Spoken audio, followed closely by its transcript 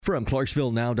From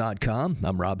ClarksvilleNow.com,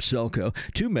 I'm Rob Selko.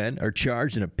 Two men are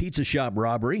charged in a pizza shop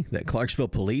robbery that Clarksville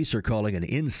police are calling an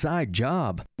inside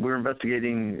job. We were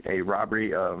investigating a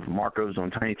robbery of Marco's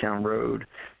on Tinytown Road,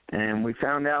 and we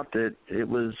found out that it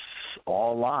was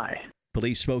all a lie.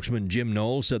 Police spokesman Jim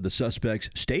Knowles said the suspects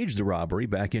staged the robbery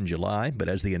back in July, but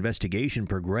as the investigation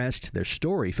progressed, their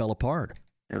story fell apart.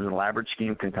 It was an elaborate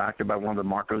scheme concocted by one of the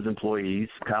Marco's employees,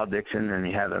 Kyle Dixon, and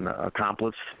he had an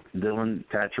accomplice, Dylan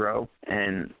Tatro,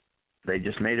 and they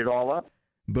just made it all up.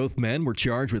 Both men were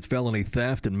charged with felony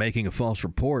theft and making a false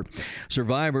report.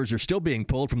 Survivors are still being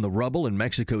pulled from the rubble in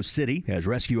Mexico City as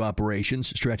rescue operations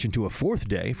stretch into a fourth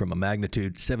day from a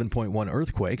magnitude 7.1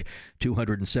 earthquake.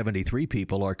 273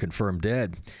 people are confirmed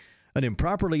dead. An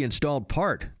improperly installed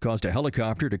part caused a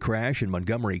helicopter to crash in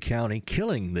Montgomery County,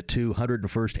 killing the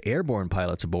 201st Airborne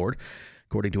pilots aboard.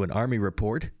 According to an Army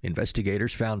report,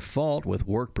 investigators found fault with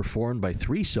work performed by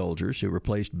 3 soldiers who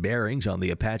replaced bearings on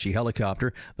the Apache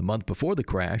helicopter the month before the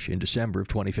crash in December of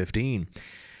 2015.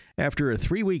 After a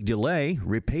 3-week delay,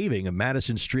 repaving of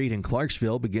Madison Street in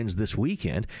Clarksville begins this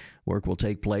weekend. Work will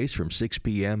take place from 6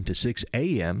 p.m. to 6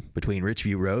 a.m. between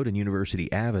Richview Road and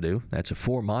University Avenue. That's a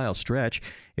 4-mile stretch.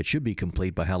 It should be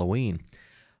complete by Halloween.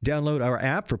 Download our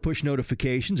app for push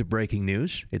notifications of breaking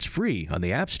news. It's free on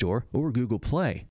the App Store or Google Play.